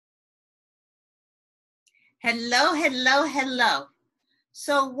Hello, hello, hello.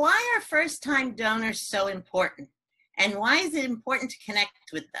 So why are first-time donors so important? And why is it important to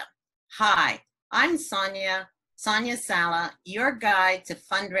connect with them? Hi, I'm Sonia Saleh, your guide to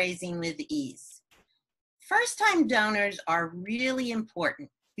fundraising with ease. First-time donors are really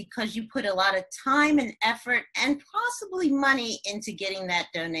important because you put a lot of time and effort and possibly money into getting that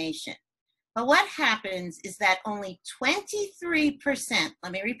donation. But what happens is that only 23%,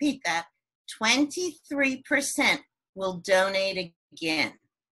 let me repeat that, 23% will donate again.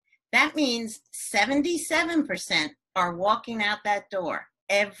 That means 77% are walking out that door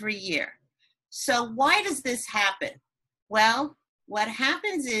every year. So why does this happen? Well, what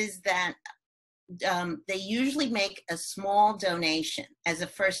happens is that they usually make a small donation as a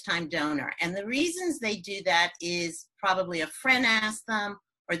first-time donor. And the reasons they do that is probably a friend asked them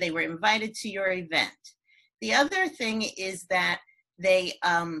or they were invited to your event. The other thing is that they,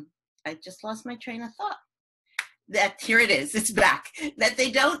 I just lost my train of thought. Here it is, it's back. That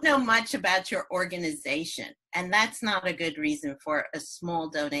they don't know much about your organization. And that's not a good reason for a small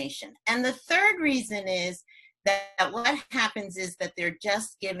donation. And the third reason is that what happens is that they're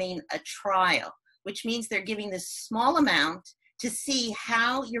just giving a trial, which means they're giving this small amount to see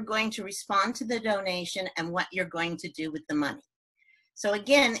how you're going to respond to the donation and what you're going to do with the money. So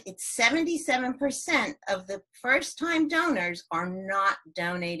again, it's 77% of the first-time donors are not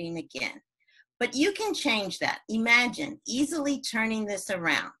donating again. But you can change that. Imagine easily turning this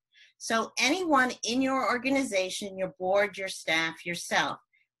around. So anyone in your organization, your board, your staff, yourself,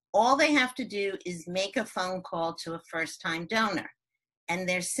 all they have to do is make a phone call to a first-time donor. And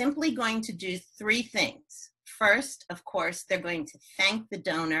they're simply going to do three things. First, of course, they're going to thank the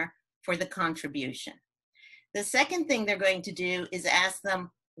donor for the contribution. The second thing they're going to do is ask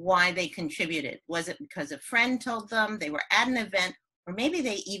them why they contributed. Was it because a friend told them, they were at an event, or maybe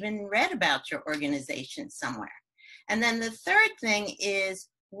they even read about your organization somewhere? And then the third thing is,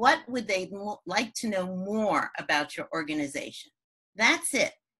 what would they like to know more about your organization? That's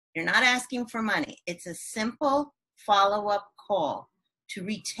it. You're not asking for money. It's a simple follow-up call to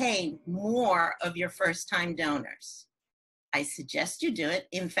retain more of your first-time donors. I suggest you do it.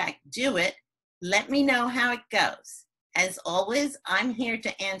 In fact, do it. Let me know how it goes. As always, I'm here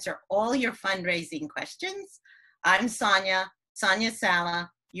to answer all your fundraising questions. I'm Sonia Saleh,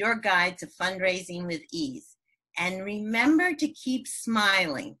 your guide to fundraising with ease. And remember to keep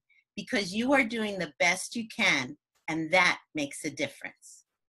smiling because you are doing the best you can, and that makes a difference.